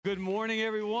Good morning,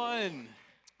 everyone.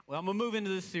 Well, I'm going to move into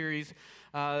this series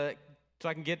so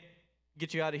I can get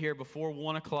you out of here before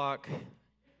 1 o'clock.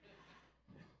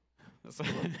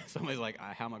 Somebody's like,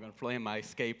 how am I going to plan my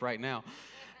escape right now?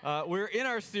 We're in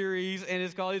our series, and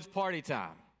it's called It's Party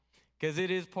Time. Because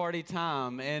it is party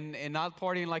time, and not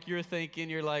partying like you're thinking.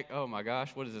 You're like, oh my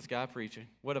gosh, what is this guy preaching?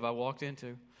 What have I walked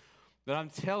into? But I'm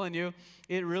telling you,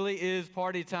 it really is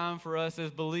party time for us as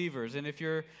believers. And if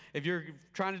you're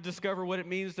trying to discover what it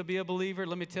means to be a believer,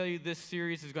 let me tell you, this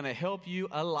series is going to help you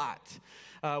a lot.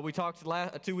 We talked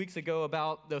 2 weeks ago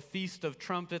about the Feast of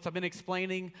Trumpets. I've been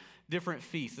explaining different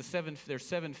feasts. There's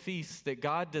 7 feasts that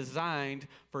God designed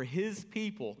for His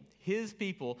people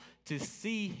to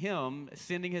see Him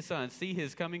sending His Son, see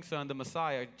His coming Son, the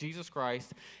Messiah, Jesus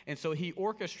Christ. And so He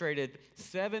orchestrated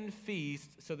 7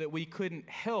 feasts so that we couldn't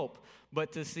help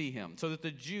but to see Him, so that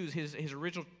the Jews, His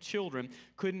original children,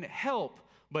 couldn't help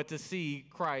but to see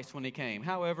Christ when He came.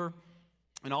 However,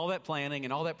 in all that planning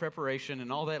and all that preparation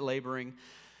and all that laboring,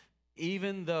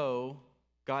 even though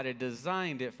God had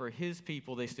designed it for His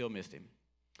people, they still missed Him.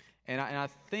 And I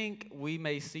think we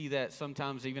may see that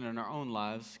sometimes even in our own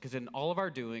lives, because in all of our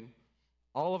doing,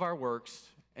 all of our works,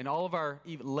 and all of our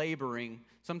even laboring,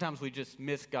 sometimes we just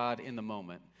miss God in the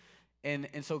moment. And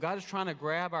so God is trying to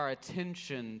grab our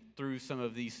attention through some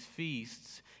of these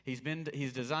feasts. He's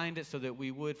designed it so that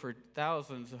we would for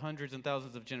thousands, hundreds and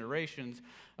thousands of generations,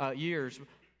 years.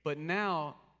 But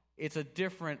now it's a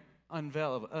different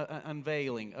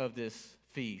unveiling of this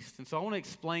feast. And so I want to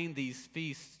explain these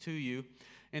feasts to you.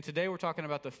 And today we're talking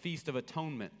about the Feast of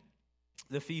Atonement.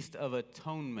 The Feast of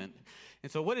Atonement.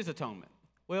 And so what is atonement?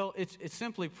 Well, it's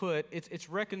simply put, it's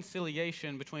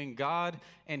reconciliation between God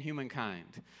and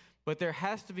humankind. But there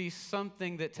has to be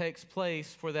something that takes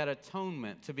place for that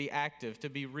atonement to be active, to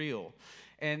be real.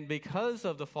 And because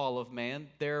of the fall of man,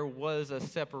 there was a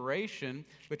separation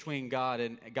between God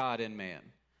and man.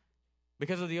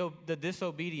 Because of the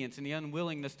disobedience and the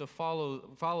unwillingness to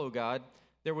follow God,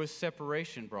 there was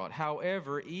separation brought.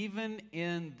 However, even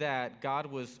in that, God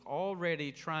was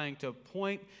already trying to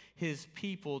point His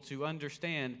people to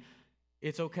understand,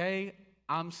 it's okay,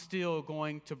 I'm still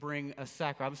going to bring a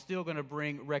sacrifice. I'm still going to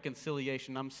bring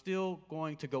reconciliation. I'm still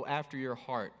going to go after your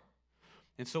heart.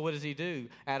 And so what does He do?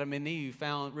 Adam and Eve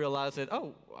realized that,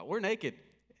 oh, we're naked.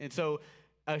 And so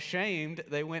ashamed,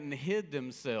 they went and hid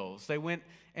themselves. They went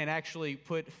and actually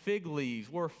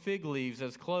wore fig leaves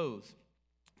as clothes.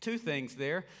 2 things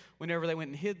there. Whenever they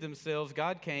went and hid themselves,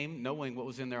 God came, knowing what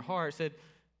was in their heart, said,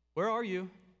 where are you?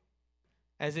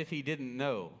 As if He didn't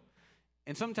know.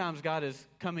 And sometimes God is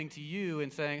coming to you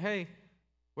and saying, hey,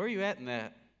 where are you at in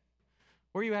that?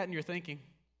 Where are you at in your thinking?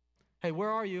 Hey, where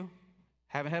are you?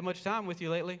 Haven't had much time with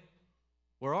you lately.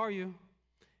 Where are you?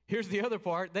 Here's the other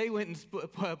part. They went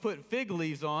and put fig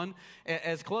leaves on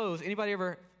as clothes. Anybody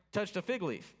ever touched a fig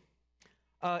leaf?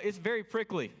 It's very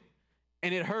prickly,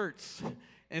 and it hurts.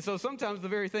 And so sometimes the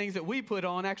very things that we put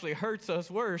on actually hurts us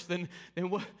worse than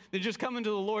just coming to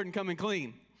the Lord and coming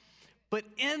clean. But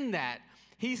in that,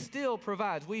 He still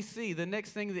provides. We see the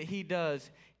next thing that He does,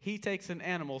 He takes an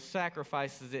animal,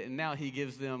 sacrifices it, and now He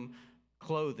gives them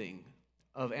clothing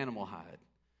of animal hide.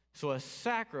 So a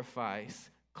sacrifice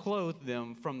clothed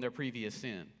them from their previous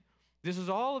sin. This is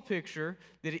all a picture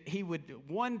that He would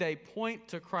one day point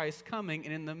to Christ coming,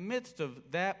 and in the midst of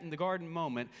that, in the garden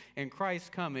moment, and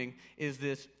Christ coming, is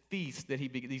these feasts that He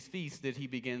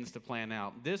begins to plan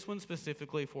out. This one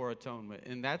specifically for atonement,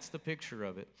 and that's the picture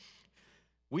of it.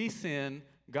 We sin,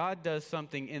 God does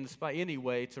something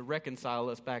anyway to reconcile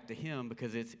us back to Him,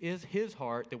 because it is His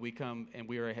heart that we come and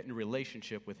we are in a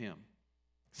relationship with Him.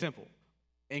 Simple.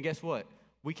 And guess what?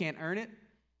 We can't earn it.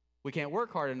 We can't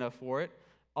work hard enough for it.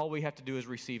 All we have to do is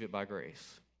receive it by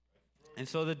grace. And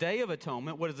so the Day of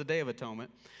Atonement, what is the Day of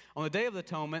Atonement? On the Day of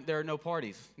Atonement, there are no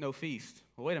parties, no feast.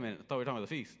 Well, wait a minute, I thought we were talking about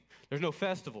the feast. There's no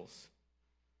festivals.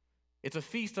 It's a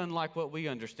feast unlike what we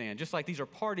understand, just like these are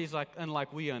parties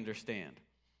unlike we understand.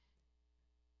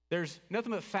 There's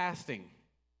nothing but fasting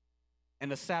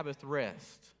and a Sabbath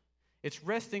rest. It's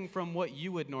resting from what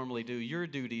you would normally do, your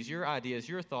duties, your ideas,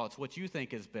 your thoughts, what you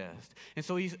think is best. And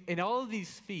so in all of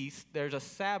these feasts, there's a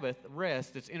Sabbath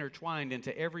rest that's intertwined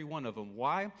into every one of them.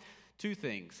 Why? 2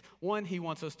 things. One, He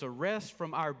wants us to rest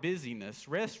from our busyness,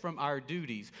 rest from our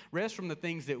duties, rest from the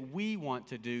things that we want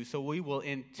to do, so we will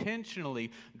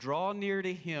intentionally draw near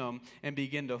to Him and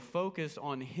begin to focus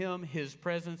on Him, His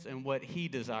presence, and what He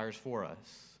desires for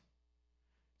us.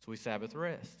 So we Sabbath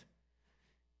rest.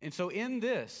 And so in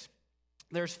this,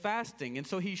 there's fasting. And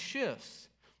so He shifts.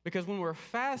 Because when we're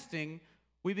fasting,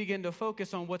 we begin to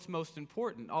focus on what's most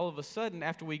important. All of a sudden,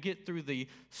 after we get through the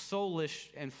soulish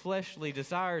and fleshly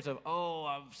desires of, oh,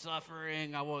 I'm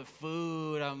suffering, I want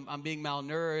food, I'm being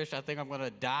malnourished, I think I'm going to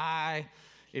die.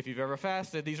 If you've ever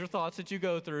fasted, these are thoughts that you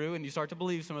go through, and you start to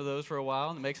believe some of those for a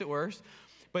while, and it makes it worse.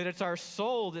 But it's our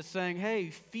soul that's saying, hey,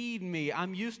 feed me.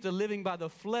 I'm used to living by the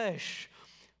flesh.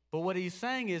 But what he's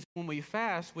saying is when we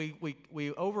fast,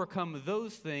 we overcome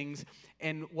those things,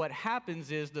 and what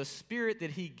happens is the spirit that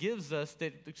he gives us,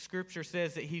 that the scripture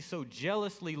says that he so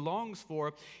jealously longs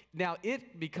for, now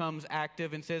it becomes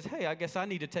active and says, hey, I guess I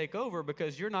need to take over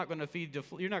because you're not going to feed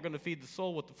the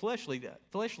soul with the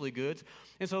fleshly goods.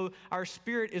 And so our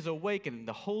spirit is awakened.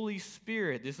 The Holy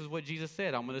Spirit, this is what Jesus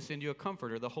said, I'm going to send you a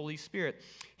comforter, the Holy Spirit.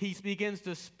 He begins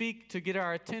to speak to get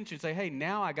our attention, say, hey,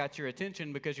 now I got your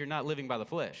attention because you're not living by the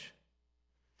flesh.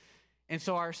 And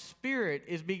so our spirit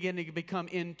is beginning to become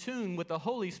in tune with the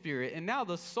Holy Spirit. And now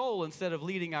the soul, instead of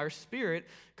leading our spirit,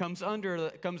 comes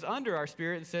under our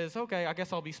spirit and says, okay, I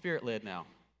guess I'll be spirit-led now.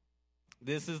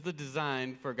 This is the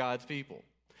design for God's people.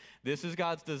 This is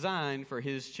God's design for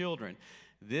his children.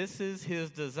 This is his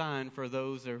design for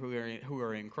those who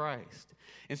are in Christ.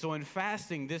 And so in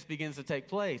fasting, this begins to take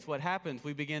place. What happens?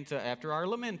 We begin to, after our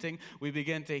lamenting, we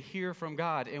begin to hear from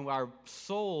God, and our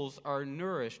souls are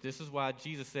nourished. This is why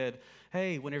Jesus said,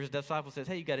 hey, whenever his disciple says,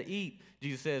 hey, you got to eat,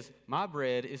 Jesus says, my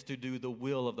bread is to do the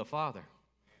will of the Father.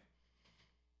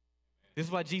 This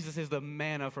is why Jesus is the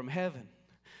manna from heaven.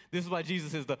 This is why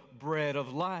Jesus is the bread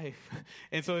of life.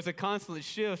 And so it's a constant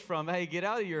shift from, hey, get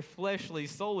out of your fleshly,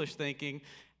 soulish thinking.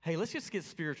 Hey, let's just get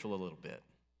spiritual a little bit.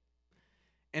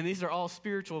 And these are all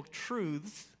spiritual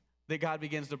truths that God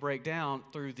begins to break down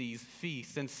through these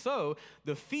feasts. And so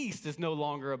the feast is no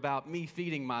longer about me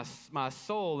feeding my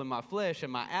soul and my flesh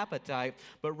and my appetite,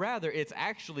 but rather it's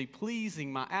actually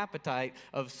pleasing my appetite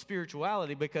of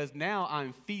spirituality because now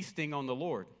I'm feasting on the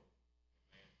Lord.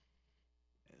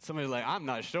 Somebody's like, I'm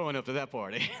not showing up to that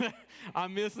party. I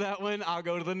missed that one. I'll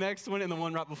go to the next one and the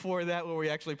one right before that where we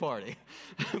actually party.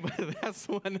 But that's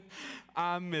one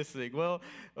I'm missing. Well,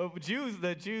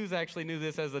 the Jews actually knew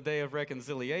this as the day of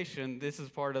reconciliation. This is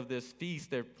part of this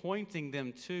feast. They're pointing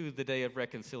them to the day of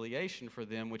reconciliation for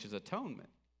them, which is atonement.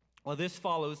 Well, this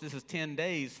is 10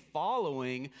 days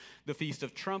following the Feast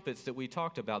of Trumpets that we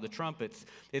talked about, the trumpets.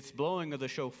 It's blowing of the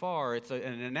shofar. It's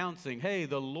an announcing, hey,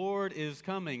 the Lord is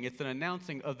coming. It's an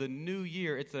announcing of the new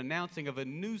year. It's an announcing of a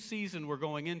new season we're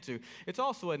going into. It's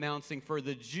also announcing for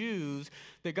the Jews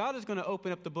that God is going to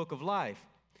open up the book of life.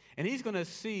 And he's going to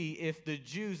see if the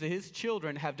Jews, his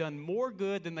children, have done more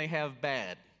good than they have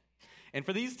bad. And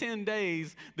for these 10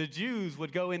 days, the Jews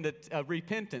would go into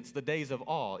repentance. The days of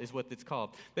awe is what it's called.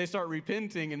 They start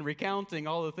repenting and recounting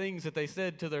all the things that they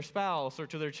said to their spouse or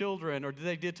to their children or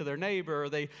they did to their neighbor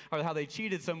or how they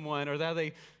cheated someone or how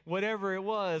they, whatever it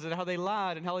was, and how they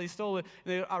lied and how they stole it.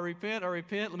 I repent,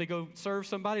 let me go serve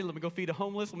somebody, let me go feed a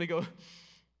homeless, let me go.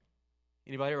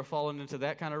 Anybody ever fallen into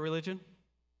that kind of religion?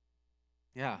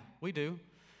 Yeah, we do.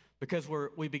 Because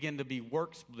we begin to be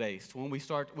works-based. When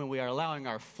we are allowing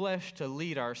our flesh to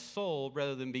lead our soul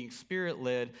rather than being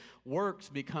spirit-led, works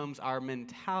becomes our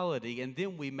mentality, and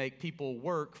then we make people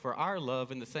work for our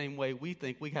love in the same way we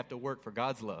think we have to work for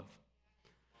God's love.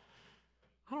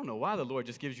 I don't know why the Lord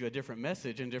just gives you a different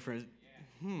message and different.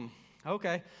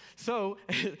 Okay, so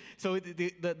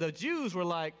the Jews were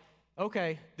like,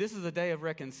 okay, this is a day of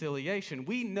reconciliation.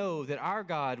 We know that our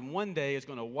God one day is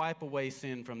going to wipe away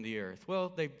sin from the earth.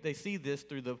 Well, they see this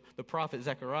through the prophet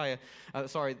Zechariah.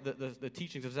 The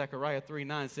teachings of Zechariah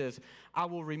 3:9 says, I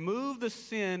will remove the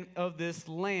sin of this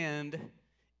land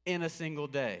in a single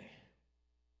day.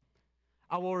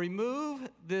 I will remove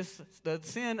the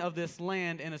sin of this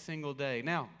land in a single day.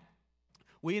 Now,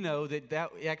 we know that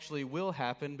actually will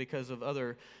happen because of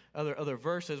other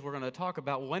verses we're going to talk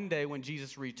about. One day when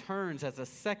Jesus returns as a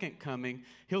second coming,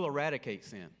 he'll eradicate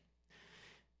sin.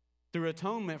 Through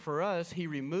atonement for us, he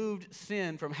removed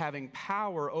sin from having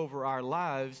power over our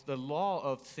lives. The law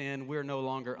of sin we're no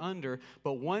longer under.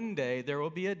 But one day, there will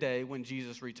be a day when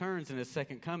Jesus returns in his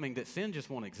second coming that sin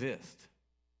just won't exist.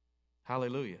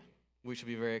 Hallelujah. We should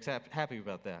be very happy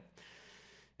about that.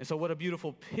 And so what a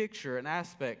beautiful picture, an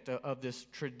aspect of this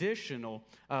traditional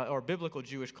or biblical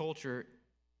Jewish culture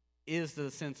is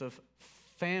the sense of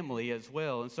family as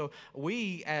well. And so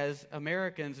we as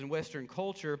Americans in Western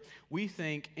culture, we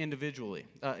think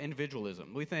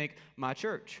individualism. We think my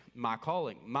church, my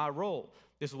calling, my role.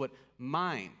 This is what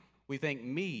mine. We think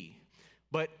me.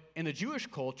 But in the Jewish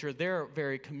culture, they're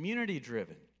very community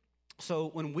driven. So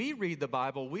when we read the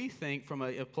Bible, we think from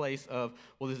a place of,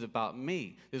 well, this is about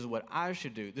me. This is what I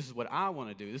should do. This is what I want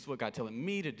to do. This is what God's telling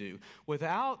me to do,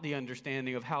 without the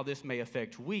understanding of how this may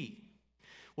affect we.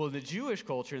 Well, in the Jewish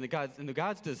culture, in the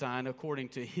God's design, according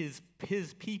to his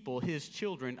people, his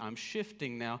children, I'm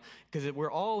shifting now because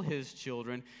we're all his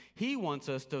children. He wants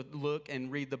us to look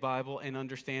and read the Bible and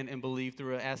understand and believe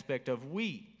through an aspect of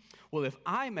we. Well, if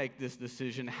I make this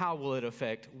decision, how will it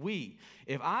affect we?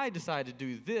 If I decide to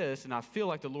do this and I feel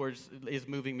like the Lord is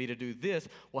moving me to do this,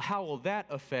 well, how will that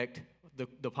affect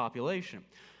the population?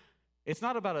 It's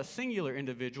not about a singular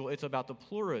individual. It's about the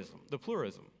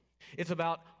pluralism. It's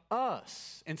about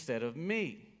us instead of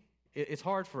me. It's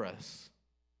hard for us.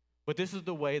 But this is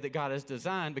the way that God has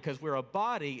designed, because we're a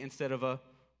body instead of a...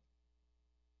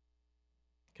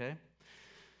 Okay?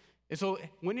 And so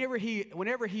whenever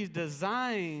he's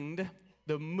designed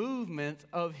the movement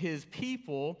of his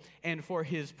people and for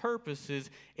his purposes,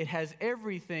 it has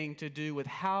everything to do with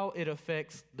how it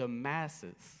affects the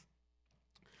masses.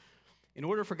 In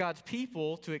order for God's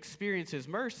people to experience his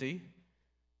mercy,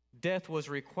 death was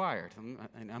required.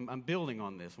 I'm building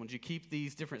on this. Once you keep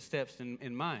these different steps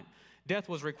in mind, death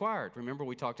was required. Remember,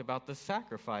 we talked about the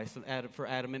sacrifice for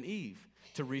Adam and Eve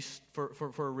for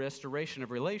a restoration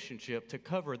of relationship, to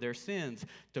cover their sins,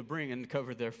 to bring and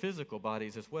cover their physical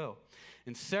bodies as well.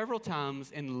 And several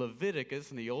times in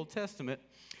Leviticus, in the Old Testament,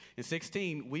 in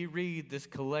 16, we read this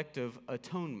collective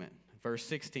atonement. Verse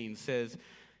 16 says,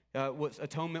 what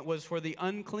atonement was for the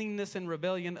uncleanness and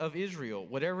rebellion of Israel,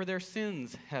 whatever their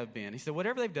sins have been. He said,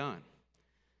 whatever they've done.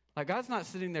 Like, God's not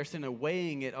sitting there sitting there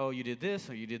weighing it. Oh, you did this,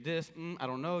 or you did this. I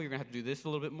don't know. You're going to have to do this a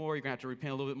little bit more. You're going to have to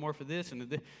repent a little bit more for this. And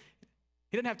this.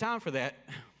 He doesn't have time for that.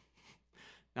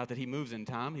 Not that he moves in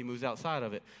time. He moves outside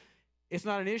of it. It's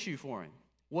not an issue for him.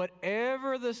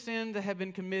 Whatever the sin that had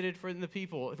been committed for the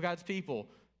people, God's people,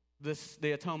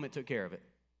 the atonement took care of it.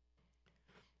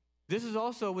 This is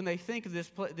also when they think of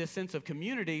this sense of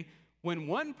community. When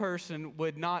one person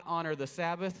would not honor the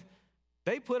Sabbath,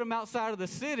 they put them outside of the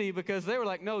city, because they were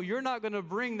like, no, you're not going to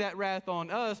bring that wrath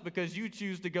on us because you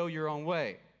choose to go your own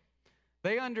way.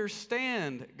 They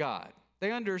understand God.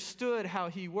 They understood how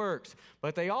he works,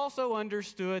 but they also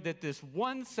understood that this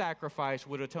one sacrifice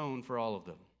would atone for all of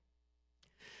them.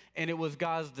 And it was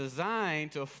God's design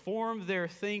to form their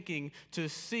thinking to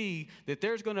see that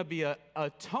there's going to be an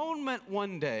atonement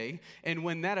one day. And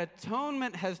when that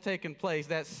atonement has taken place,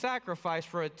 that sacrifice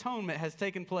for atonement has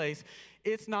taken place,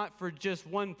 it's not for just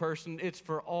one person, it's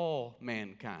for all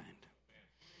mankind.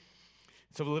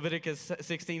 So Leviticus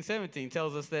 16:17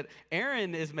 tells us that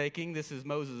Aaron is making, this is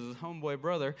Moses' homeboy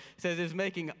brother, says is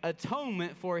making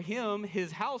atonement for him,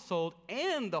 his household,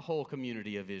 and the whole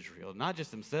community of Israel, not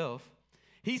just himself.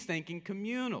 He's thinking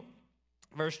communal.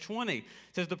 Verse 20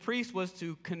 says the priest was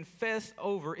to confess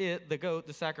over it, the goat,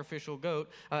 the sacrificial goat.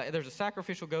 There's a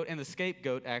sacrificial goat and the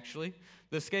scapegoat, actually.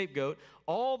 The scapegoat,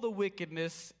 all the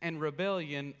wickedness and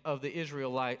rebellion of the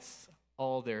Israelites,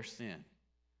 all their sin.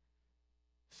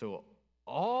 So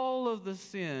all of the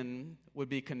sin would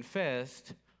be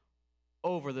confessed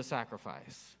over the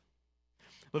sacrifice.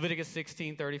 Leviticus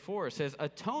 16:34 says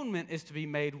atonement is to be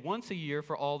made once a year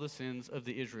for all the sins of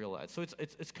the Israelites. So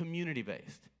it's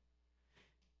community-based.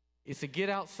 It's to get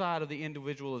outside of the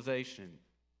individualization.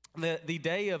 The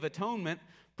Day of Atonement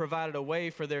provided a way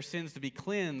for their sins to be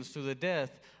cleansed through the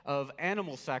death of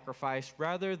animal sacrifice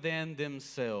rather than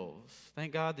themselves.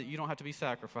 Thank God that you don't have to be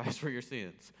sacrificed for your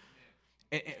sins.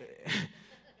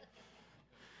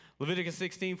 Leviticus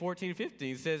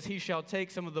 16:14-15 says, he shall take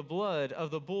some of the blood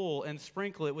of the bull and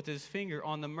sprinkle it with his finger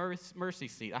on the mercy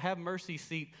seat. I have mercy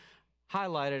seat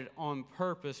highlighted on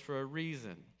purpose for a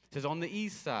reason. It says on the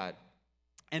east side.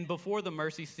 And before the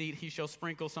mercy seat, he shall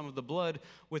sprinkle some of the blood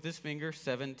with his finger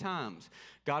 7 times.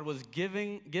 God was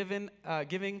giving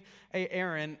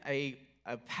Aaron a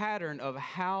pattern of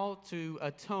how to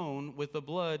atone with the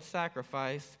blood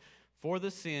sacrifice for the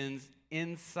sins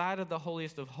inside of the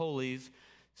holiest of holies.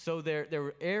 So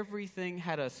everything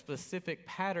had a specific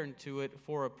pattern to it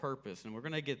for a purpose. And we're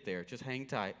going to get there. Just hang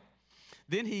tight.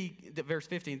 Then verse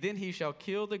 15, then he shall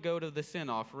kill the goat of the sin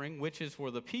offering, which is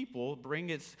for the people, bring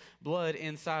its blood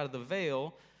inside of the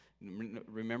veil.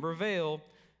 Remember veil.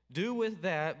 Do with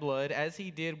that blood as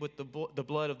he did with the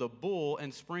blood of the bull,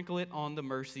 and sprinkle it on the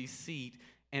mercy seat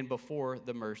and before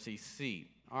the mercy seat.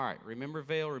 All right, remember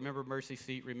veil, remember mercy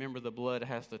seat, remember the blood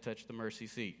has to touch the mercy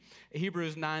seat.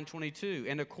 Hebrews 9:22,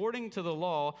 and according to the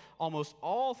law, almost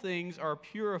all things are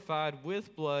purified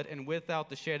with blood, and without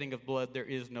the shedding of blood, there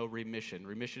is no remission.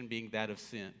 Remission being that of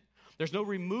sin. There's no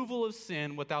removal of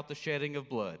sin without the shedding of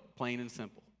blood, plain and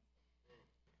simple.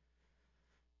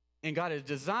 And God has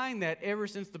designed that ever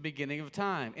since the beginning of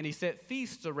time. And he set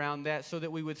feasts around that so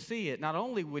that we would see it. Not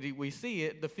only would we see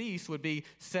it, the feast would be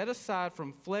set aside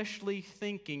from fleshly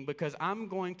thinking because I'm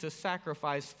going to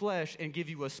sacrifice flesh and give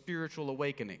you a spiritual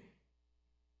awakening.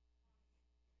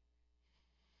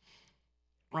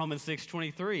 Romans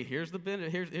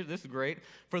 6:23, this is great.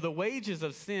 For the wages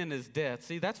of sin is death.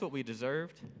 See, that's what we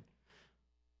deserved.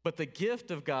 But the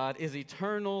gift of God is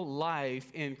eternal life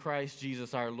in Christ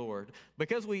Jesus our Lord.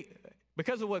 Because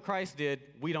of what Christ did,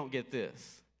 we don't get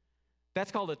this.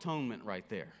 That's called atonement right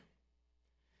there.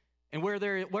 And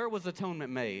where was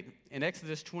atonement made? In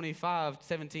Exodus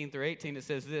 25:17-18, it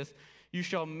says this, you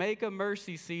shall make a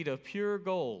mercy seat of pure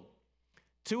gold.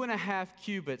 2.5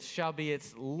 cubits shall be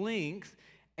its length,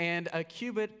 and 1.5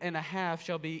 cubits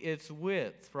shall be its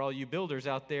width. For all you builders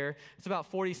out there, it's about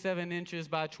 47 inches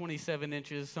by 27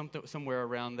 inches, somewhere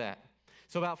around that.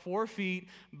 So about 4 feet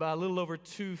by a little over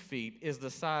 2 feet is the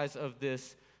size of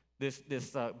this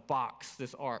box,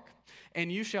 this ark.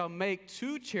 And you shall make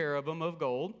 2 cherubim of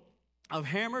gold. Of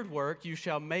hammered work, you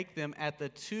shall make them at the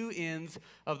 2 ends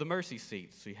of the mercy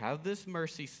seat. So you have this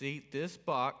mercy seat, this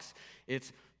box.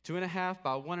 It's 2.5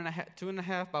 by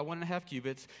 1.5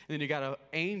 cubits, and then you got an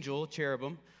angel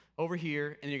cherubim over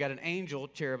here, and you got an angel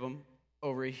cherubim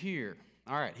over here.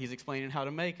 All right, he's explaining how to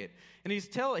make it, and he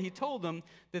told them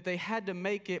that they had to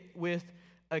make it with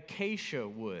acacia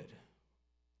wood.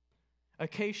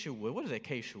 Acacia wood. What is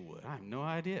acacia wood? I have no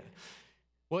idea.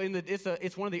 Well,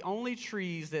 it's one of the only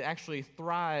trees that actually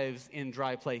thrives in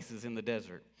dry places in the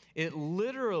desert. It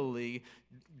literally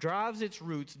drives its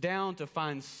roots down to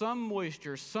find some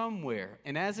moisture somewhere.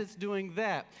 And as it's doing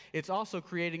that, it's also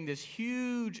creating this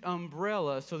huge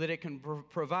umbrella so that it can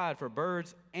provide for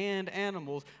birds and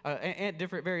animals, and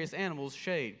different various animals,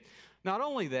 shade. Not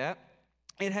only that,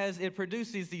 it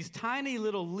produces these tiny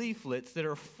little leaflets that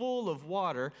are full of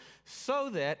water so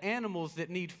that animals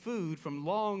that need food from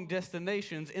long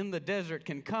destinations in the desert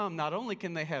can come. Not only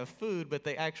can they have food, but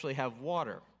they actually have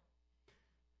water.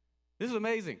 This is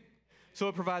amazing. So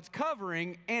it provides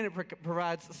covering and it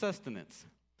provides sustenance.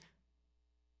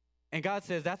 And God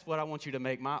says, that's what I want you to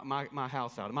make my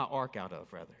house out of, my ark out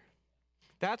of, rather.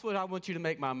 That's what I want you to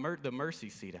make the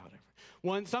mercy seat out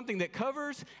of. Something that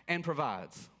covers and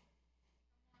provides.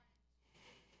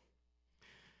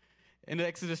 In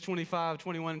Exodus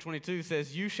 25:21 and 22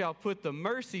 says, you shall put the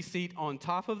mercy seat on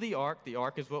top of the ark. The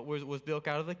ark is what was built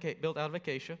out of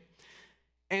acacia.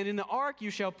 And in the ark you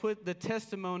shall put the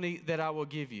testimony that I will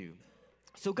give you.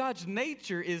 So God's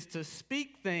nature is to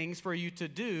speak things for you to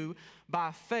do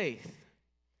by faith.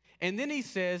 And then he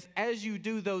says, as you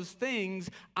do those things,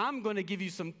 I'm going to give you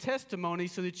some testimony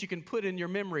so that you can put in your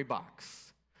memory box.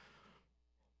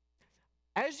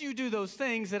 As you do those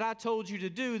things that I told you to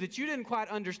do that you didn't quite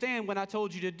understand when I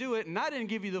told you to do it, and I didn't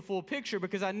give you the full picture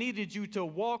because I needed you to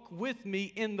walk with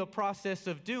me in the process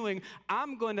of doing,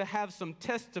 I'm going to have some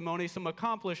testimony, some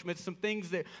accomplishments, I'm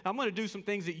going to do some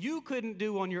things that you couldn't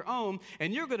do on your own,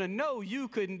 and you're going to know you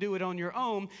couldn't do it on your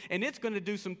own, and it's going to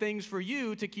do some things for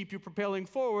you to keep you propelling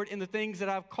forward in the things that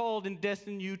I've called and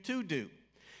destined you to do.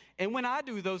 And when I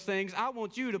do those things, I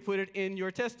want you to put it in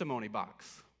your testimony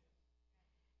box.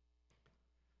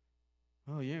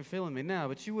 Oh, you ain't feeling me now,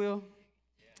 but you will.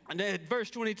 And then verse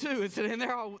 22, it said, and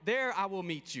there I will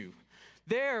meet you.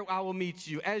 There I will meet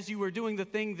you as you were doing the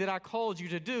thing that I called you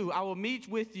to do. I will meet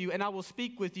with you and I will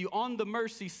speak with you on the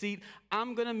mercy seat.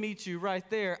 I'm going to meet you right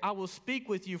there. I will speak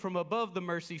with you from above the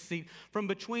mercy seat, from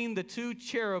between the 2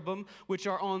 cherubim, which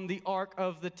are on the ark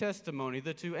of the testimony,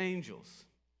 the 2 angels.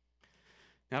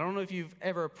 Now, I don't know if you've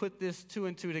ever put this 2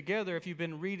 and 2 together, if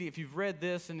you've read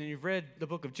this and then you've read the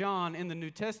book of John in the New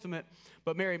Testament,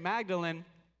 but Mary Magdalene,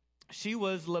 she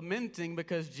was lamenting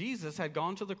because Jesus had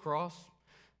gone to the cross,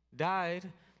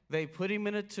 died, they put him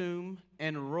in a tomb,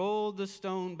 and rolled the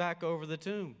stone back over the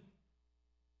tomb.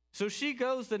 So she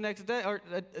goes the next day, or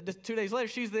 2 days later,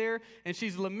 she's there, and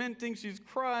she's lamenting, she's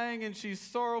crying, and she's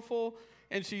sorrowful,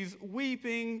 and she's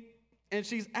weeping, and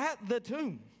she's at the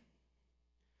tomb.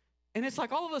 And it's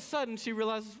like all of a sudden she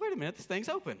realizes, wait a minute, this thing's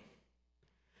open.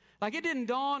 Like it didn't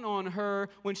dawn on her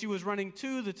when she was running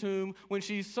to the tomb, when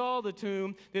she saw the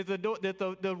tomb, that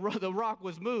the rock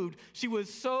was moved. She was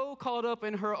so caught up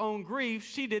in her own grief,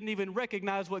 she didn't even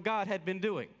recognize what God had been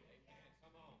doing.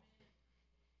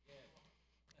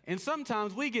 And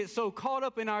sometimes we get so caught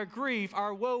up in our grief,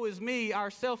 our woe is me, our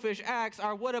selfish acts,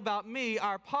 our what about me,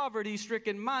 our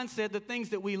poverty-stricken mindset, the things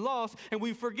that we lost, and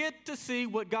we forget to see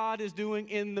what God is doing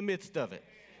in the midst of it.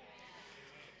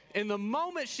 And the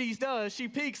moment she does, she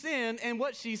peeks in, and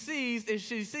what she sees is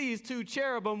she sees two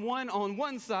cherubim, one on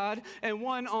one side and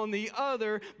one on the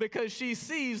other, because she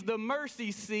sees the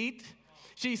mercy seat.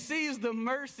 She sees the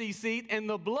mercy seat, and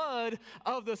the blood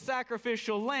of the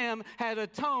sacrificial lamb had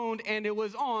atoned, and it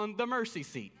was on the mercy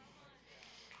seat.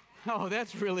 Oh,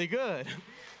 that's really good.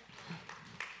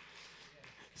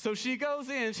 So she goes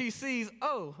in, she sees,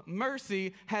 oh,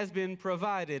 mercy has been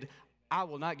provided. I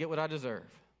will not get what I deserve.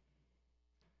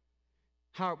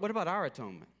 What about our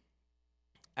atonement?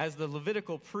 As the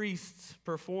Levitical priests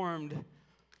performed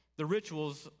the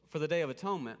rituals for the Day of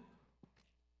Atonement,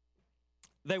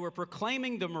 they were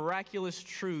proclaiming the miraculous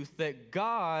truth that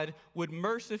God would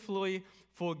mercifully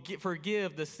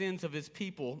forgive the sins of his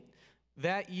people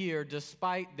that year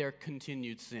despite their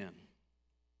continued sin.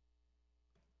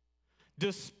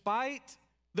 Despite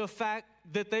the fact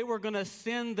that they were going to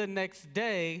sin the next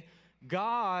day,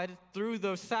 God, through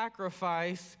the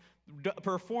sacrifice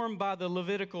performed by the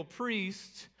Levitical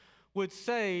priest, would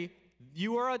say,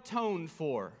 you are atoned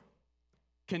for,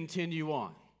 continue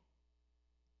on.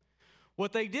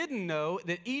 What they didn't know,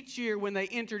 that each year when they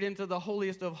entered into the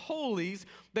holiest of holies,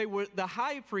 the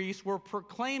high priests were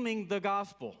proclaiming the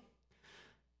gospel.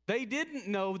 They didn't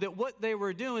know that what they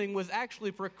were doing was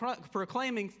actually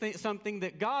proclaiming something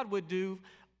that God would do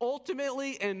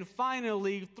ultimately and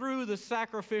finally through the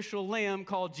sacrificial lamb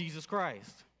called Jesus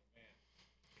Christ.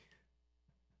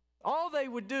 All they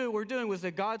were doing was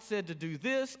that God said to do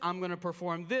this, I'm going to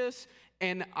perform this,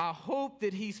 and I hope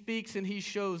that he speaks and he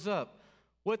shows up.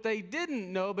 What they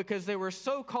didn't know, because they were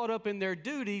so caught up in their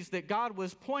duties, that God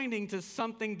was pointing to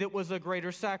something that was a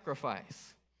greater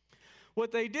sacrifice.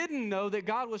 What they didn't know, that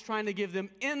God was trying to give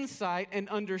them insight and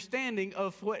understanding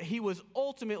of what he was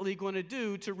ultimately going to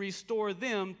do to restore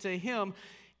them to him,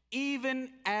 even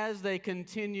as they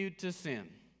continued to sin.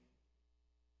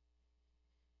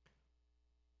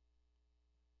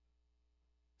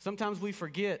 Sometimes we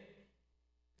forget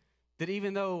that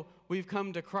even though we've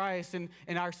come to Christ and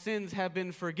our sins have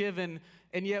been forgiven,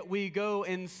 and yet we go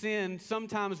and sin,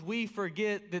 sometimes we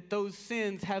forget that those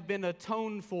sins have been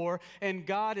atoned for, and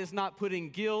God is not putting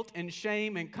guilt and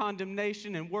shame and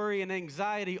condemnation and worry and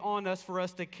anxiety on us for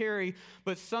us to carry,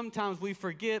 but sometimes we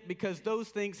forget because those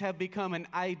things have become an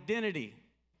identity.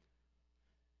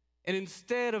 And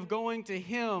instead of going to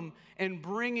him and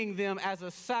bringing them as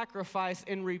a sacrifice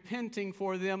and repenting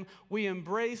for them, we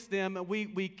embrace them,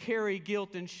 we carry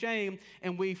guilt and shame,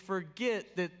 and we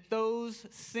forget that those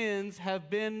sins have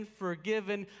been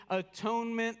forgiven.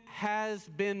 Atonement has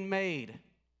been made.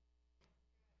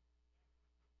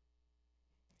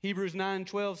 Hebrews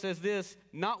 9:12 says this,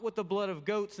 not with the blood of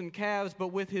goats and calves, but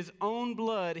with his own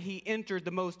blood he entered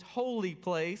the most holy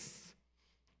place,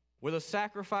 where the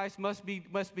sacrifice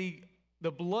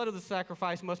the blood of the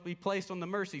sacrifice must be placed on the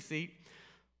mercy seat,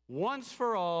 once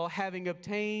for all, having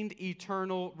obtained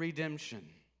eternal redemption.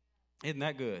 Isn't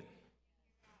that good?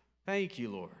 Thank you,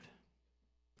 Lord.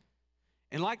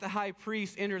 And like the high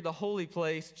priest entered the holy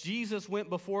place, Jesus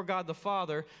went before God the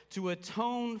Father to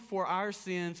atone for our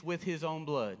sins with his own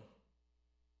blood.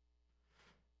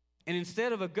 And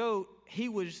instead of a goat, he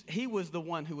was the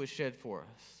one who was shed for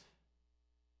us.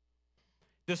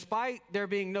 Despite there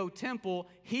being no temple,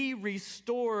 he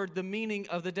restored the meaning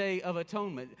of the Day of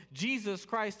Atonement. Jesus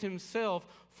Christ himself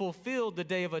fulfilled the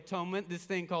Day of Atonement, this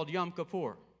thing called Yom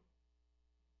Kippur.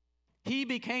 He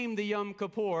became the Yom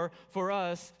Kippur for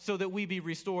us so that we be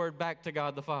restored back to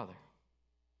God the Father.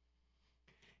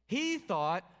 He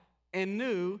thought and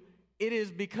knew it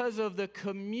is because of the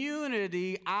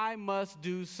community I must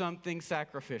do something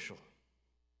sacrificial.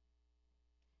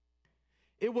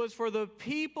 It was for the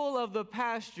people of the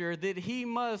pasture that he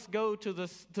must go to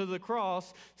the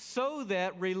cross so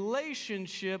that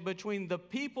relationship between the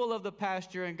people of the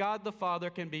pasture and God the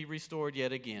Father can be restored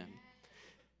yet again.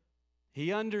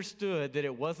 He understood that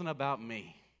it wasn't about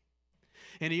me.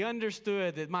 And he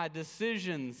understood that my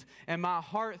decisions and my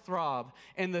heartthrob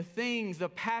and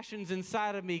the passions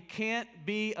inside of me can't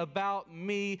be about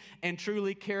me and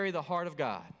truly carry the heart of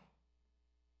God.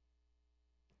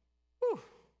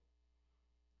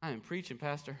 I am preaching,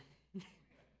 Pastor.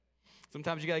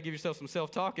 Sometimes you got to give yourself some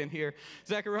self-talk in here.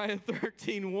 Zechariah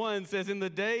 13:1 says, in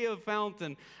that day a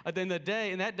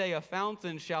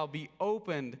fountain shall be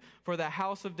opened for the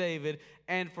house of David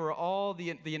and for all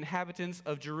the inhabitants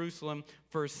of Jerusalem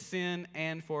for sin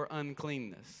and for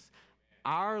uncleanness.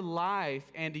 Our life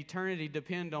and eternity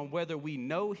depend on whether we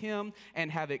know him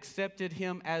and have accepted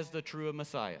him as the true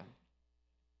Messiah.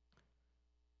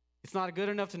 It's not good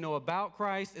enough to know about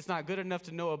Christ. It's not good enough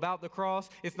to know about the cross.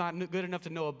 It's not good enough to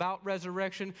know about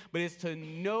resurrection, but it's to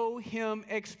know him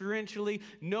experientially,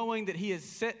 knowing that he has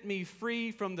set me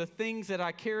free from the things that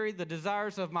I carry, the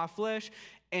desires of my flesh,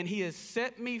 and he has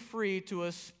set me free to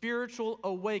a spiritual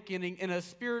awakening and a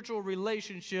spiritual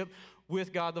relationship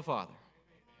with God the Father.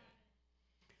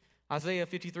 Isaiah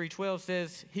 53:12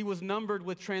 says, he was numbered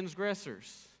with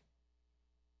transgressors,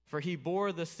 for he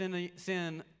bore the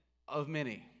sin of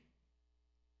many.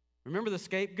 Remember the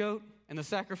scapegoat and the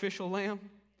sacrificial lamb?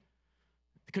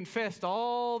 Confessed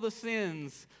all the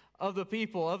sins of the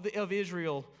people of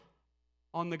Israel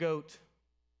on the goat.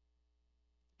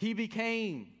 He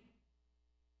became,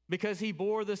 because he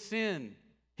bore the sin,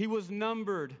 he was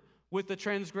numbered with the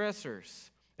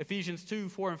transgressors. Ephesians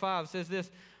 2:4-5 says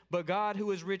this, but God, who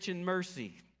is rich in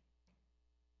mercy,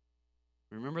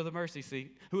 remember the mercy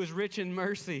seat, who is rich in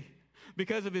mercy,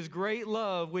 because of his great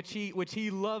love, which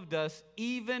he loved us,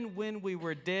 even when we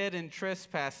were dead in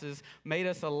trespasses, made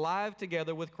us alive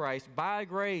together with Christ. By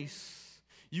grace,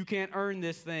 you can't earn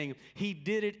this thing. He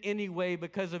did it anyway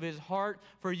because of his heart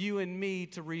for you and me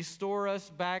to restore us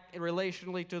back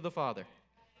relationally to the Father.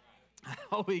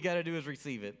 All we got to do is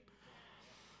receive it.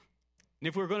 And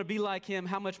if we're going to be like him,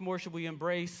 how much more should we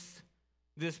embrace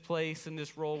this place and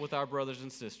this role with our brothers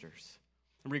and sisters?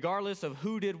 Regardless of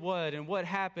who did what and what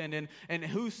happened and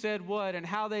who said what and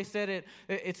how they said it,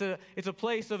 it's a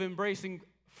place of embracing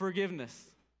forgiveness.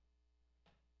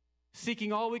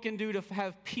 Seeking all we can do to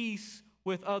have peace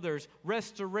with others,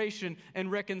 restoration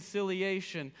and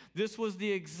reconciliation. This was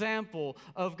the example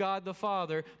of God the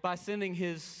Father by sending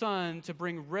his Son to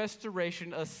bring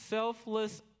restoration, a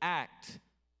selfless act.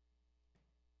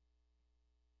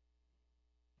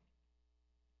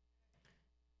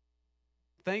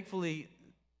 Thankfully,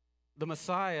 the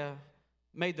Messiah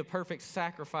made the perfect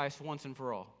sacrifice once and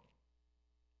for all.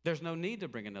 There's no need to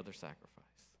bring another sacrifice.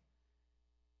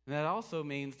 And that also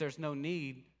means there's no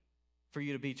need for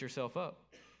you to beat yourself up.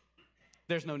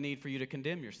 There's no need for you to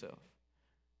condemn yourself.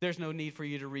 There's no need for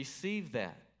you to receive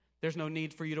that. There's no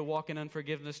need for you to walk in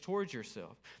unforgiveness towards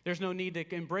yourself. There's no need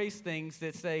to embrace things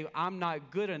that say, I'm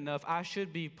not good enough, I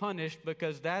should be punished,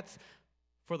 because that's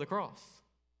for the cross.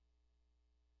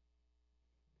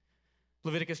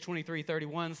 Leviticus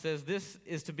 23:31 says, this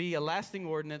is to be a lasting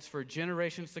ordinance for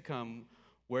generations to come,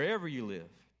 wherever you live.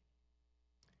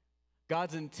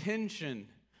 God's intention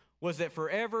was that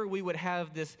forever we would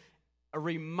have a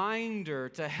reminder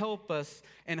to help us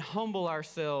and humble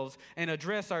ourselves and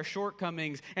address our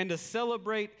shortcomings and to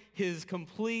celebrate his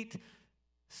complete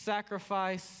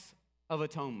sacrifice of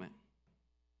atonement.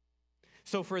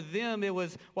 So for them, it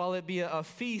was, while it be a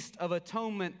feast of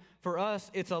atonement, for us,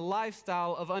 it's a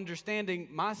lifestyle of understanding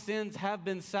my sins have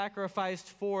been sacrificed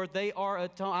for. They are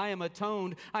atoned. I am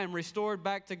atoned. I am restored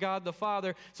back to God the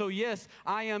Father. So yes,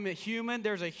 I am a human.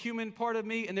 There's a human part of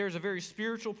me, and there's a very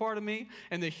spiritual part of me.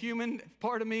 And the human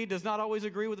part of me does not always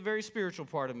agree with the very spiritual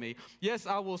part of me. Yes,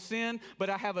 I will sin, but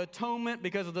I have atonement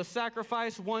because of the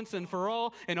sacrifice once and for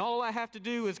all. And all I have to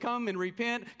do is come and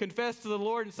repent, confess to the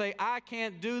Lord, and say, I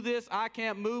can't do this. I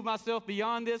can't move myself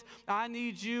beyond this. I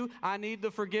need you. I need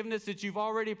the forgiveness that you've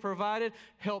already provided.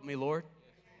 Help me, Lord.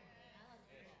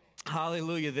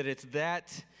 Hallelujah, that it's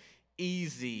that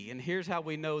easy. And here's how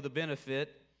we know the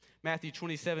benefit. Matthew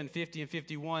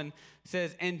 27:50-51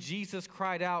 says, and Jesus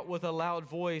cried out with a loud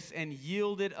voice and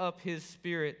yielded up his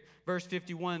spirit. Verse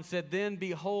 51 said, then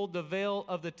behold, the veil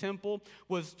of the temple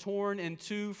was torn in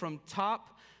two from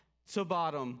top to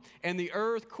bottom, and the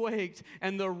earth quaked,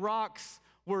 and the rocks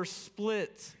were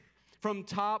split from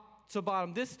top to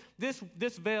bottom.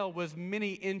 This veil was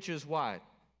many inches wide.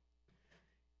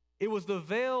 It was the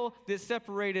veil that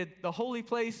separated the holy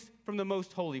place from the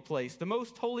most holy place. The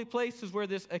most holy place is where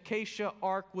this acacia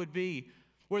ark would be,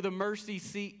 where the mercy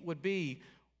seat would be,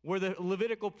 where the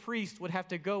Levitical priest would have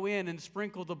to go in and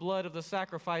sprinkle the blood of the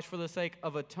sacrifice for the sake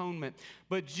of atonement.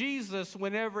 But Jesus,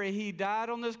 whenever he died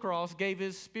on this cross, gave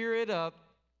his spirit up.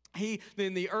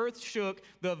 Then the earth shook,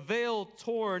 the veil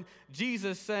torn,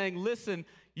 Jesus saying, listen,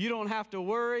 you don't have to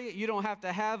worry. You don't have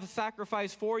to have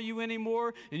sacrifice for you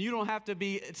anymore. And you don't have to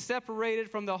be separated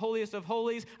from the holiest of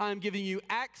holies. I'm giving you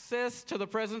access to the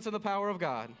presence and the power of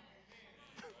God.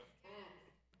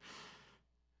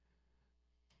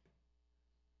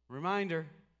 Reminder,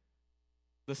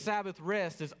 the Sabbath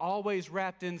rest is always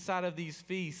wrapped inside of these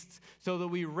feasts so that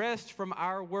we rest from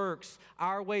our works,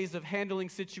 our ways of handling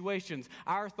situations,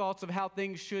 our thoughts of how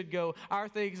things should go, our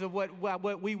things of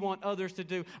what we want others to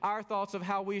do, our thoughts of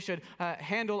how we should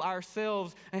handle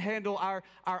ourselves and handle our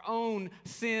own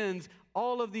sins.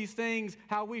 all of these things,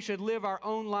 how we should live our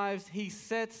own lives, he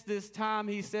sets this time.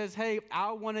 He says, hey,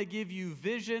 I want to give you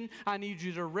vision. I need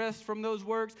you to rest from those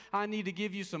works. I need to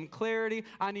give you some clarity.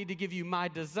 I need to give you my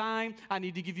design. I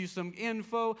need to give you some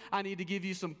info. I need to give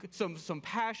you some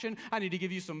passion. I need to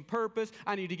give you some purpose.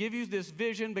 I need to give you this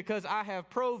vision because I have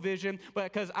provision,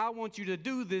 but because I want you to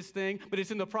do this thing, but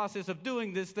it's in the process of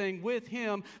doing this thing with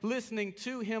him, listening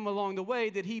to him along the way,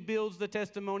 that he builds the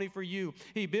testimony for you.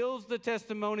 He builds the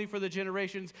testimony for the generations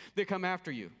that come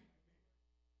after you.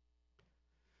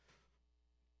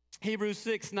 Hebrews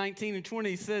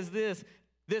 6:19-20 says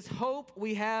this hope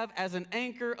we have as an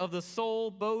anchor of the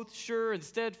soul, both sure and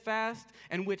steadfast,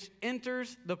 and which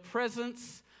enters the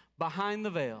presence behind the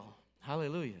veil.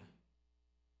 Hallelujah.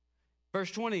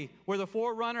 Verse 20, where the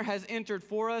forerunner has entered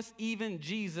for us, even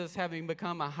Jesus having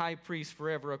become a high priest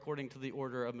forever according to the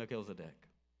order of Melchizedek.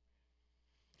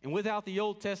 And without the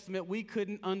Old Testament, we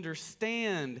couldn't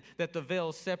understand that the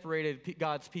veil separated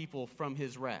God's people from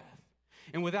his wrath.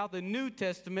 And without the New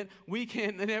Testament, we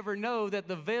can never know that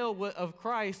the veil of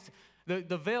Christ,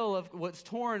 the veil of what's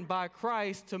torn by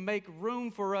Christ to make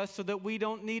room for us so that we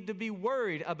don't need to be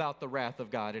worried about the wrath of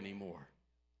God anymore.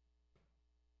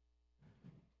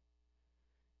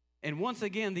 And once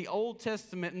again, the Old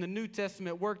Testament and the New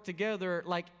Testament work together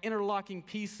like interlocking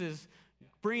pieces,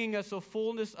 bringing us a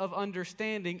fullness of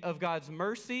understanding of God's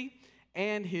mercy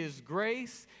and his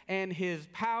grace and his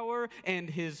power and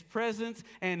his presence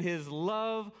and his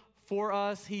love for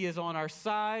us. He is on our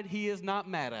side. He is not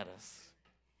mad at us.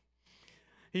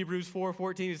 Hebrews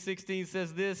 4:14-16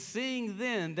 says this, seeing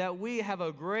then that we have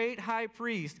a great high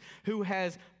priest who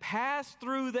has passed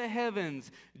through the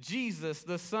heavens, Jesus,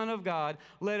 the Son of God,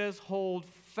 let us hold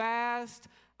fast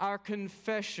our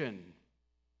confession.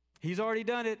 He's already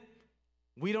done it.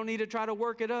 We don't need to try to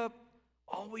work it up.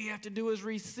 All we have to do is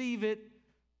receive it.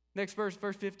 Next verse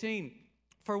 15.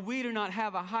 For we do not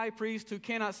have a high priest who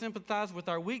cannot sympathize with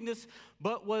our weakness,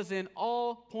 but was in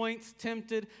all points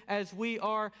tempted as we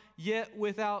are, yet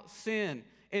without sin.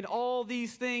 In all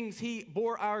these things, he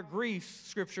bore our griefs,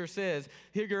 Scripture says.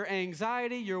 Your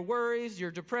anxiety, your worries, your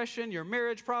depression, your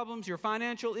marriage problems, your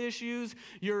financial issues,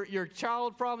 your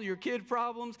child problems, your kid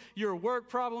problems, your work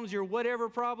problems, your whatever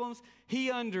problems. He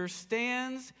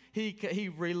understands, he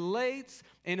relates,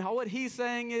 and what he's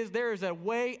saying is there is a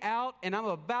way out, and I'm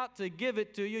about to give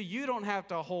it to you. You don't have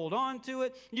to hold on to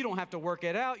it. You don't have to work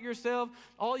it out yourself.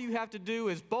 All you have to do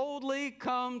is boldly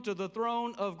come to the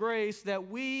throne of grace that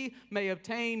we may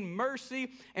obtain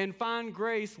mercy and find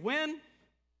grace when?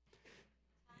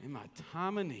 In my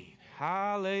time of need.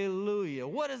 Hallelujah.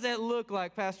 What does that look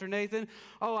like, Pastor Nathan?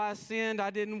 Oh, I sinned.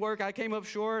 I didn't work. I came up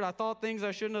short. I thought things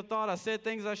I shouldn't have thought. I said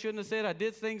things I shouldn't have said. I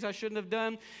did things I shouldn't have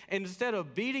done. And instead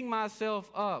of beating myself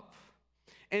up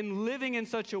and living in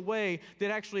such a way that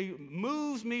actually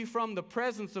moves me from the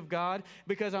presence of God,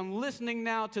 because I'm listening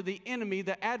now to the enemy,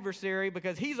 the adversary,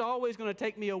 because he's always going to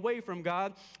take me away from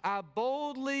God, I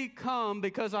boldly come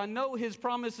because I know his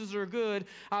promises are good.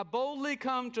 I boldly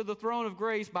come to the throne of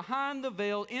grace, behind the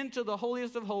veil, into the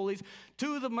holiest of holies,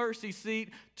 to the mercy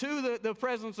seat, to the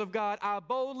presence of God. I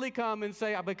boldly come and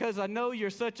say, because I know you're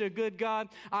such a good God,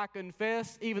 I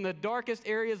confess even the darkest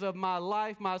areas of my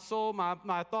life, my soul,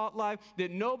 my thought life,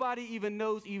 that nobody even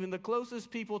knows, even the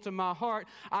closest people to my heart.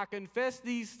 I confess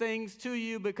these things to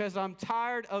you because I'm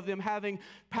tired of them having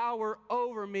power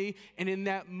over me. And in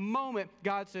that moment,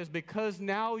 God says, because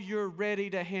now you're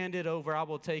ready to hand it over, I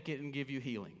will take it and give you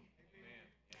healing.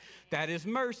 That is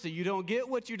mercy. You don't get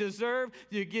what you deserve.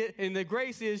 You get, and the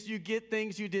grace is you get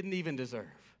things you didn't even deserve.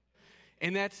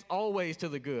 And that's always to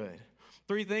the good.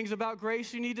 3 things about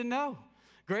grace you need to know.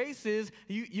 Grace is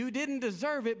you didn't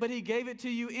deserve it, but he gave it to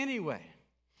you anyway.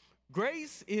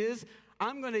 Grace is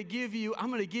I'm going to give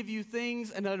you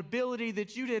things and an ability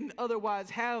that you didn't otherwise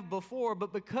have before,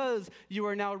 but because you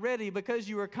are now ready, because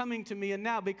you are coming to me, and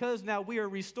now because now we are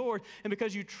restored, and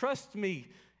because you trust me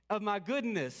of my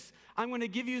goodness, I'm going to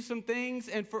give you some things,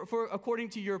 and for according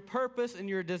to your purpose and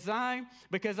your design,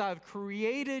 because I've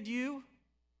created you.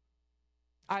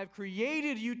 I've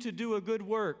created you to do a good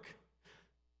work.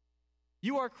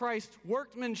 You are Christ's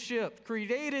workmanship,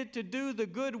 created to do the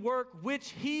good work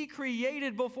which he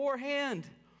created beforehand.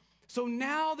 So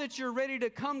now that you're ready to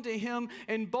come to him,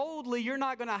 and boldly, you're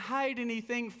not going to hide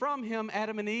anything from him,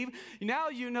 Adam and Eve. Now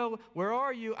you know, where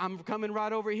are you? I'm coming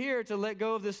right over here to let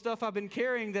go of this stuff I've been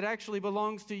carrying that actually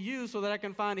belongs to you so that I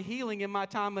can find healing in my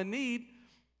time of need.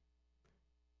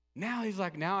 Now he's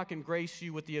like, now I can grace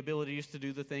you with the abilities to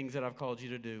do the things that I've called you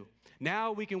to do.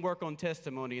 Now we can work on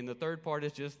testimony, and the third part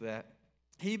is just that.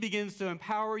 He begins to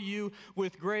empower you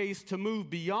with grace to move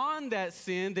beyond that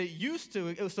sin that used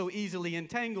to so easily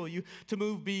entangle you, to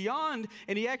move beyond,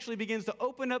 and he actually begins to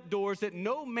open up doors that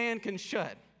no man can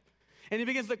shut. And he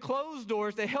begins to close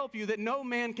doors to help you that no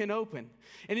man can open.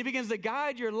 And he begins to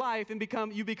guide your life, and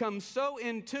you become so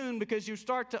in tune because you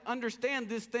start to understand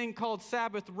this thing called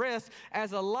Sabbath rest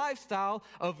as a lifestyle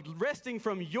of resting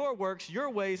from your works, your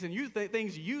ways, and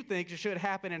things you think should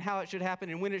happen and how it should happen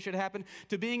and when it should happen,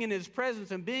 to being in his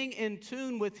presence and being in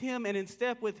tune with him and in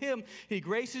step with him. He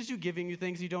graces you, giving you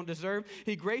things you don't deserve.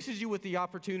 He graces you with the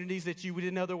opportunities that you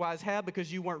didn't otherwise have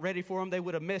because you weren't ready for them. They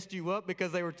would have messed you up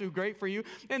because they were too great for you.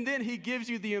 And then he gives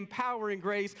you the empowering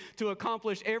grace to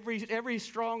accomplish every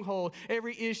stronghold,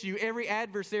 every issue, every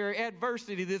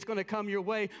adversity that's going to come your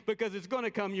way, because it's going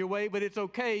to come your way, but it's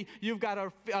okay. You've got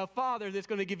a Father that's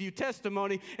going to give you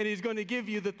testimony, and he's going to give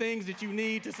you the things that you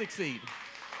need to succeed.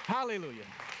 Hallelujah.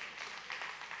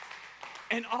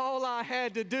 And all I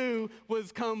had to do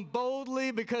was come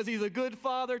boldly, because he's a good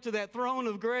Father, to that throne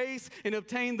of grace and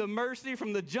obtain the mercy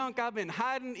from the junk I've been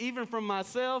hiding, even from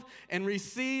myself, and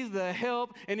receive the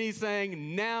help. And he's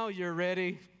saying, now you're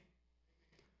ready.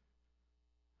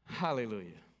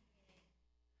 Hallelujah.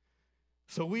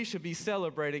 So we should be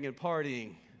celebrating and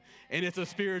partying. And it's a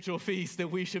spiritual feast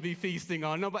that we should be feasting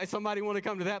on. Somebody want to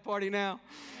come to that party now?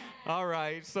 All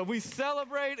right, so we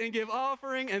celebrate and give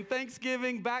offering and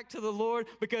thanksgiving back to the Lord,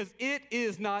 because it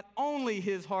is not only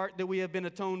his heart that we have been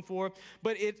atoned for,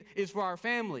 but it is for our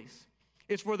families.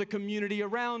 It's for the community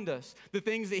around us. The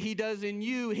things that he does in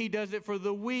you, he does it for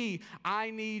the we.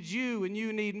 I need you and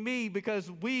you need me,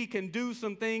 because we can do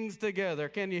some things together.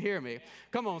 Can you hear me?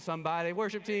 Come on, somebody.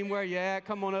 Worship team, where you at?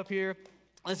 Come on up here.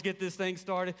 Let's get this thing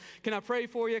started. Can I pray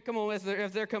for you? Come on, as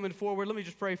they're coming forward, let me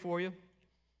just pray for you.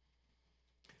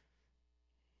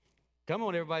 Come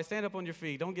on, everybody, stand up on your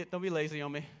feet. Don't be lazy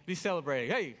on me. Be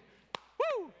celebrating. Hey,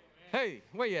 woo! Hey,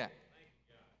 where you at?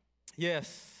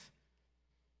 Yes.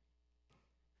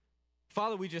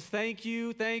 Father, we just thank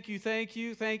you that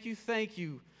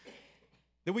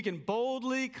we can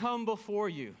boldly come before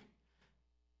you.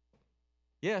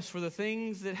 Yes, for the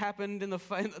things that happened in the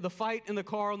fight in the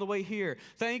car on the way here.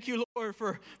 Thank you, Lord,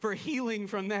 for healing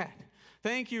from that.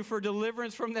 Thank you for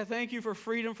deliverance from that. Thank you for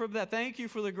freedom from that. Thank you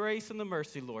for the grace and the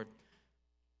mercy, Lord.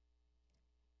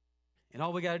 And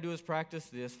all we got to do is practice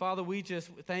this. Father, we just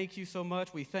thank you so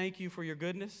much. We thank you for your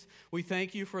goodness. We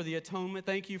thank you for the atonement.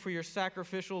 Thank you for your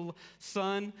sacrificial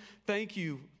Son. Thank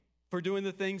you for doing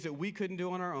the things that we couldn't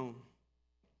do on our own.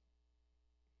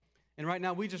 And right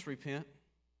now, we just repent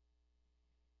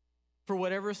for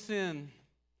whatever sin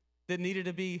that needed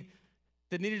to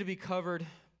be covered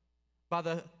by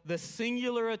the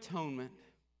singular atonement.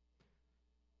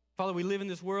 Father, we live in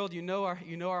this world. You know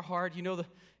our heart. You know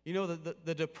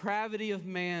the depravity of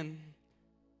man,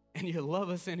 and you love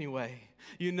us anyway.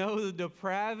 You know the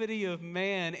depravity of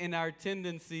man and our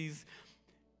tendencies,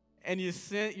 and you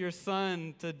sent your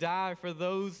Son to die for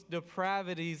those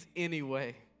depravities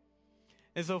anyway.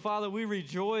 And so, Father, we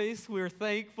rejoice, we're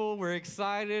thankful, we're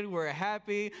excited, we're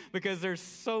happy, because there's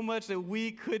so much that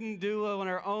we couldn't do on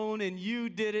our own, and you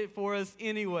did it for us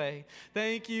anyway.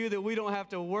 Thank you that we don't have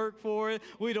to work for it.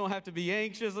 We don't have to be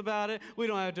anxious about it. We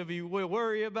don't have to be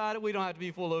worried about it. We don't have to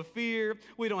be full of fear.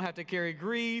 We don't have to carry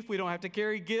grief. We don't have to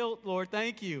carry guilt, Lord.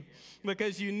 Thank you,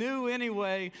 because you knew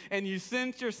anyway, and you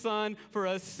sent your Son for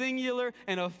a singular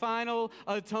and a final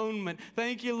atonement.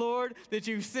 Thank you, Lord, that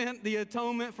you sent the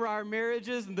atonement for our marriage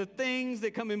and the things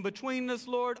that come in between us,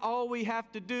 Lord. All we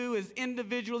have to do is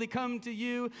individually come to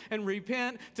you and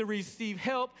repent to receive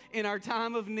help in our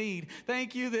time of need.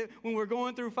 Thank you that when we're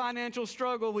going through financial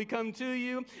struggle, we come to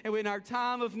you, and in our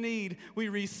time of need, we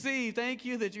receive. Thank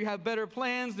you that you have better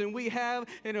plans than we have,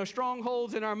 and our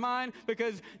strongholds in our mind,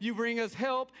 because you bring us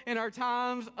help in our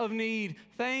times of need.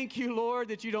 Thank you, Lord,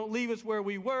 that you don't leave us where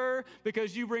we were,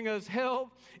 because you bring us help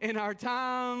in our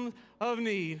time of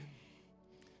need.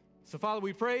 So, Father,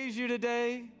 we praise you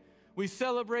today. We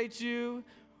celebrate you.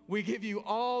 We give you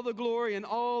all the glory and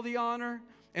all the honor.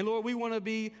 And, Lord, we want to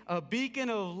be a beacon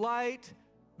of light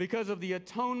because of the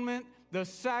atonement, the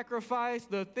sacrifice,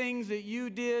 the things that you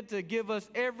did to give us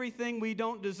everything we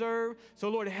don't deserve. So,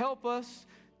 Lord, help us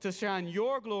to shine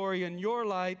your glory and your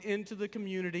light into the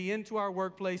community, into our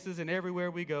workplaces, and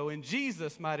everywhere we go. In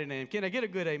Jesus' mighty name. Can I get a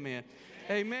good amen?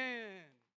 Amen.